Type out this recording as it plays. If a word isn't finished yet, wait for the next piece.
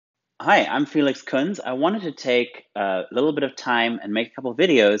Hi, I'm Felix Kunze. I wanted to take a little bit of time and make a couple of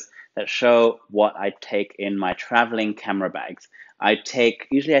videos that show what I take in my traveling camera bags.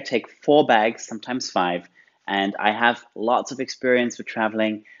 Usually I take 4 bags, sometimes 5, and I have lots of experience with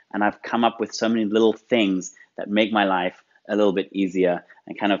traveling, and I've come up with so many little things that make my life a little bit easier,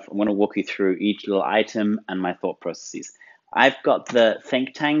 and kind of want to walk you through each little item and my thought processes. I've got the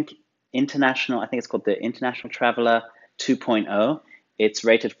Thinktank International, I think it's called the International Traveler 2.0. It's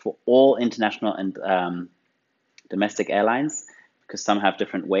rated for all international and domestic airlines because some have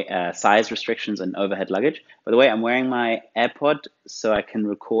different size restrictions and overhead luggage. By the way, I'm wearing my AirPod so I can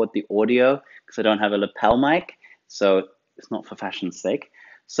record the audio because I don't have a lapel mic, so it's not for fashion's sake.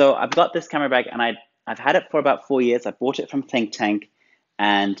 So I've got this camera bag and I've had it for about 4 years. I bought it from Thinktank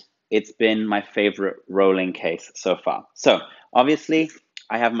and it's been my favorite rolling case so far. So obviously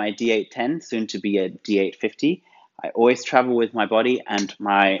I have my D810, soon to be a D850. I always travel with my body and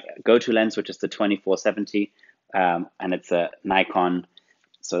my go-to lens, which is the 2470, and it's a Nikon.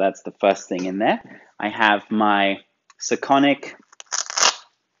 So that's the first thing in there. I have my Sekonic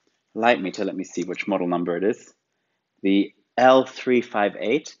light meter. Let me see which model number it is. The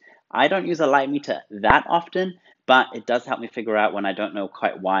L358. I don't use a light meter that often, but it does help me figure out when I don't know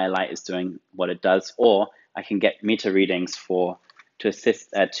quite why a light is doing what it does, or I can get meter readings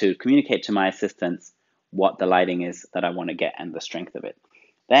to communicate to my assistants what the lighting is that I want to get and the strength of it.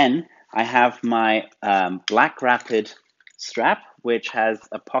 Then I have my Black Rapid strap, which has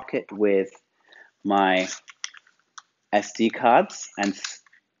a pocket with my SD cards and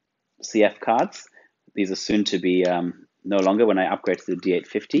CF cards. These are soon to be no longer when I upgrade to the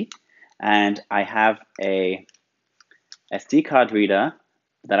D850. And I have a SD card reader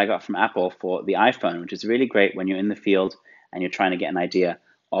that I got from Apple for the iPhone, which is really great when you're in the field and you're trying to get an idea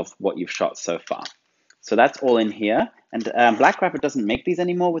of what you've shot so far. So that's all in here. And Black Rapid doesn't make these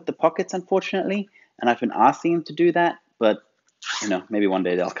anymore with the pockets, unfortunately. And I've been asking them to do that, but maybe one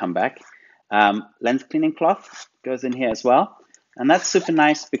day they'll come back. Lens cleaning cloth goes in here as well. And that's super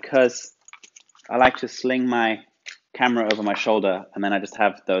nice because I like to sling my camera over my shoulder, and then I just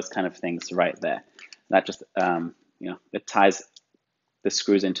have those kind of things right there. That just, it ties the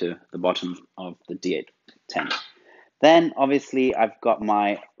screws into the bottom of the D810. Then, obviously, I've got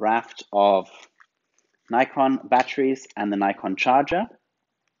my raft of Nikon batteries and the Nikon charger.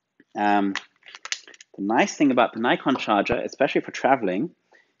 The nice thing about the Nikon charger, especially for traveling,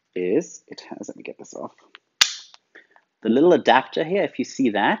 is it has, let me get this off, the little adapter here, if you see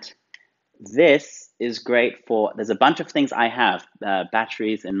that, this is great for, there's a bunch of things I have,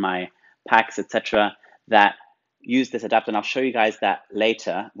 batteries in my packs, etc., that use this adapter, and I'll show you guys that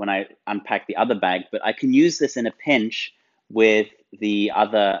later when I unpack the other bag, but I can use this in a pinch with the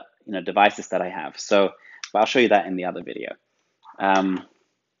other devices that I have. But I'll show you that in the other video.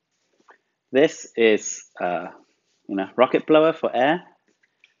 This is rocket blower for air.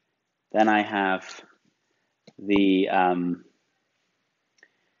 Then I have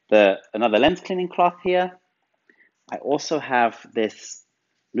another lens cleaning cloth here. I also have this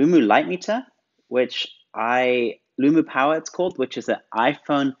Lumu light meter, which Lumu Power it's called, which is an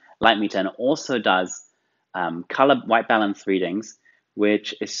iPhone light meter, and it also does color white balance readings,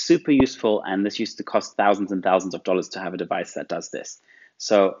 which is super useful. And this used to cost thousands and thousands of dollars to have a device that does this.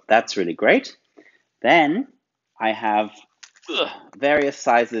 So that's really great. Then I have various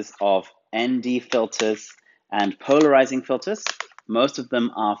sizes of ND filters and polarizing filters. Most of them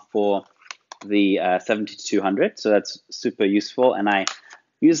are for the 70-200, so that's super useful. And I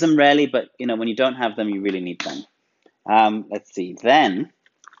use them rarely, but when you don't have them, you really need them. Let's see. Then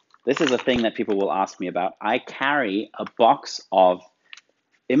this is a thing that people will ask me about. I carry a box of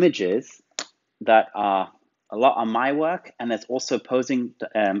images that are a lot on my work, and there's also posing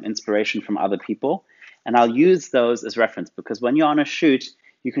inspiration from other people. And I'll use those as reference because when you're on a shoot,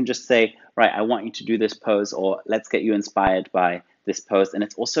 you can just say, right, I want you to do this pose, or let's get you inspired by this pose. And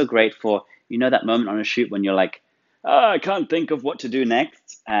it's also great for, that moment on a shoot when you're like, oh, I can't think of what to do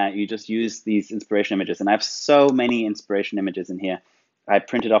next. You just use these inspiration images. And I have so many inspiration images in here. I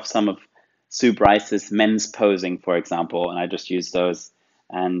printed off some of Sue Bryce's men's posing, for example, and I just use those.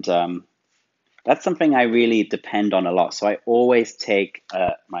 And that's something I really depend on a lot. So I always take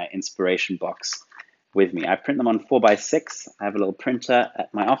my inspiration box with me. I print them on 4x6. I have a little printer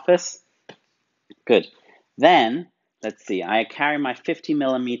at my office. Good. Then, let's see, I carry my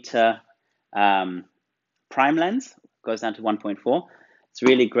 50mm prime lens, goes down to 1.4. It's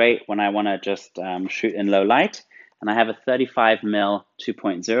really great when I want to just shoot in low light. And I have a 35mm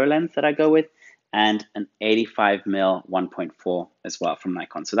 2.0 lens that I go with, and an 85mm 1.4 as well from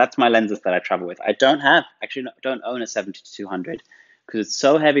Nikon. So that's my lenses that I travel with. I don't own a 70-200 because it's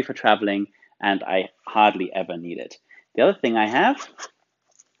so heavy for traveling and I hardly ever need it. The other thing I have,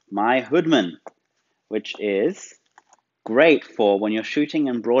 my Hoodman, which is great for when you're shooting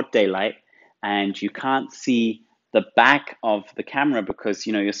in broad daylight and you can't see the back of the camera because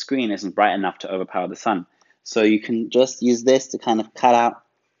your screen isn't bright enough to overpower the sun. So you can just use this to kind of cut out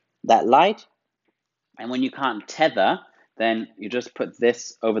that light. And when you can't tether, then you just put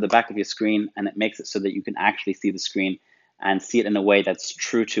this over the back of your screen and it makes it so that you can actually see the screen and see it in a way that's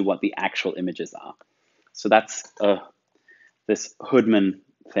true to what the actual images are. So that's this Hoodman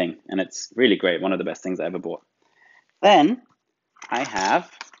thing, and it's really great, one of the best things I ever bought. Then I have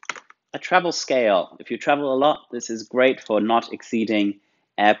a travel scale. If you travel a lot, this is great for not exceeding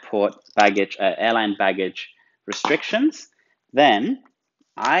airport baggage, airline baggage restrictions. Then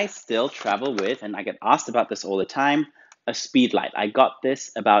I still travel with, and I get asked about this all the time, a speed light. I got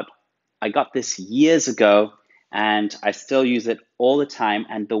this years ago, and I still use it all the time.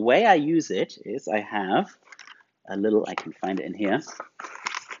 And the way I use it is I have a little, I can find it in here.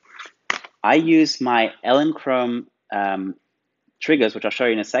 I use my Elinchrom triggers, which I'll show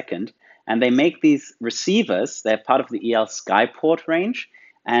you in a second, and they make these receivers. They're part of the EL Skyport range,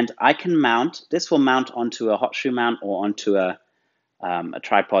 and I can mount, this will mount onto a hot shoe mount or onto a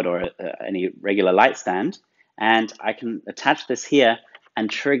tripod or any regular light stand, and I can attach this here and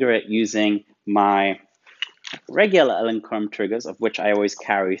trigger it using my regular Elinchrom triggers, of which I always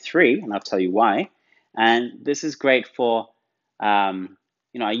carry 3, and I'll tell you why. And this is great for, I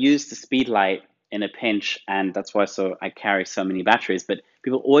use the speed light in a pinch, and that's why I carry so many batteries. But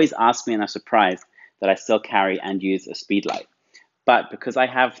people always ask me, and I'm surprised that I still carry and use a speed light. But because I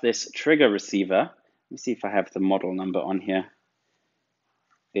have this trigger receiver, let me see if I have the model number on here.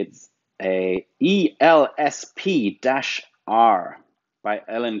 It's a ELSP-R by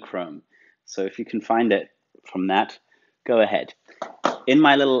Elinchrom. So if you can find it from that, go ahead. In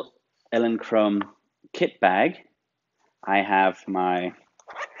my little Elinchrom kit bag, I have my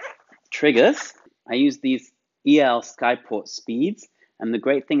triggers. I use these EL Skyport speeds, and the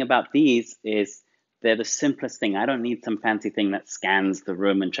great thing about these is they're the simplest thing. I don't need some fancy thing that scans the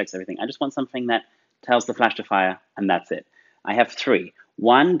room and checks everything. I just want something that tells the flash to fire, and that's it. I have 3.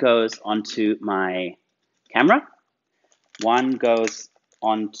 One goes onto my camera. One goes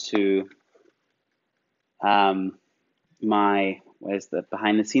onto where's the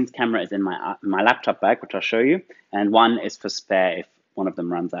behind the scenes camera is in my laptop bag, which I'll show you. And one is for spare if one of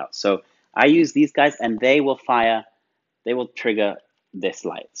them runs out. So I use these guys, and they will trigger this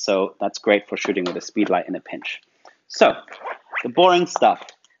light. So that's great for shooting with a speed light in a pinch. So the boring stuff.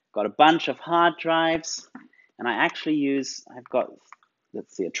 Got a bunch of hard drives, and I've got,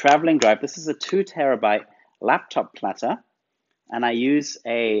 let's see, a traveling drive. This is a 2 terabyte laptop platter, and I use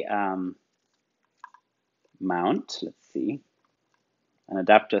a mount, let's see, an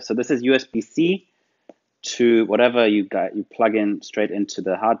adapter. So this is USB-C to whatever you plug in straight into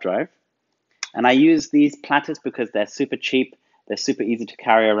the hard drive. And I use these platters because they're super cheap, they're super easy to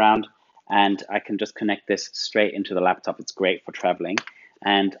carry around, and I can just connect this straight into the laptop. It's great for traveling.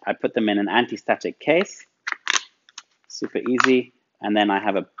 And I put them in an anti-static case, super easy. And then I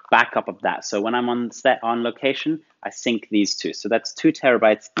have a backup of that. So when I'm on location, I sync these two. So that's 2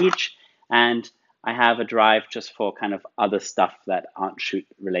 terabytes each. And I have a drive just for kind of other stuff that aren't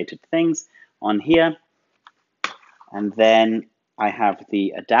shoot-related things on here. And then I have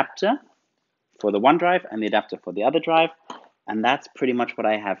the adapter for the one drive and the adapter for the other drive. And that's pretty much what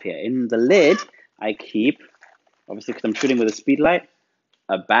I have here. In the lid, I keep, obviously because I'm shooting with a speed light,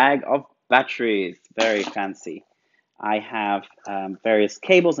 a bag of batteries, very fancy. I have various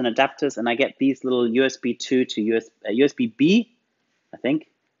cables and adapters, and I get these little USB 2 to USB-B, I think,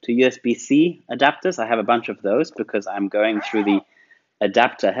 to USB-C adapters. I have a bunch of those because I'm going through the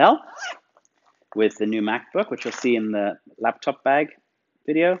adapter hell with the new MacBook, which you'll see in the laptop bag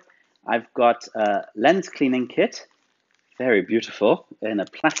video. I've got a lens cleaning kit, very beautiful, in a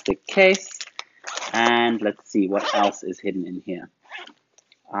plastic case. And let's see what else is hidden in here.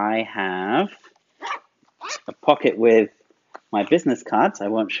 I have a pocket with my business cards. I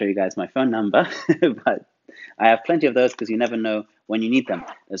won't show you guys my phone number, but I have plenty of those because you never know when you need them.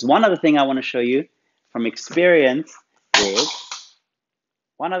 There's one other thing I want to show you from experience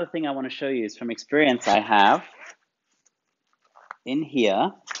I have in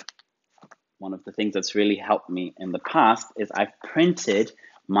here. One of the things that's really helped me in the past is I've printed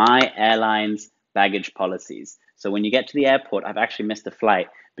my airline's baggage policies. So when you get to the airport, I've actually missed a flight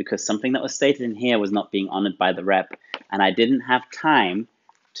because something that was stated in here was not being honored by the rep, and I didn't have time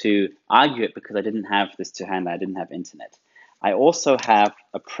to argue it because I didn't have this to hand. I didn't have internet. I also have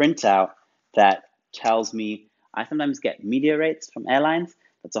a printout that tells me I sometimes get media rates from airlines.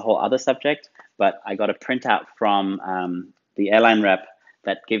 That's a whole other subject, but I got a printout from the airline rep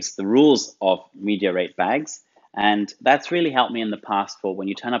that gives the rules of media rate bags. And that's really helped me in the past for when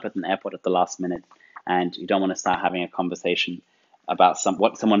you turn up at an airport at the last minute and you don't want to start having a conversation about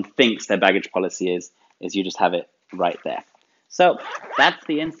what someone thinks their baggage policy is you just have it right there. So that's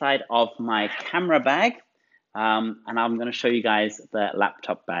the inside of my camera bag. And I'm going to show you guys the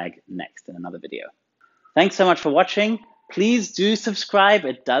laptop bag next in another video. Thanks so much for watching. Please do subscribe.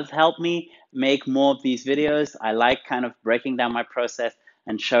 It does help me make more of these videos. I like kind of breaking down my process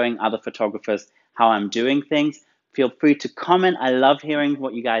and showing other photographers how I'm doing things. Feel free to comment. I love hearing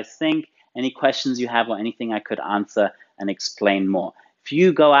what you guys think, any questions you have or anything I could answer and explain more. If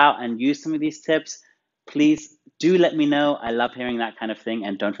you go out and use some of these tips, please do let me know. I love hearing that kind of thing.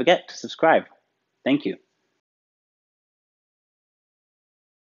 And don't forget to subscribe. Thank you.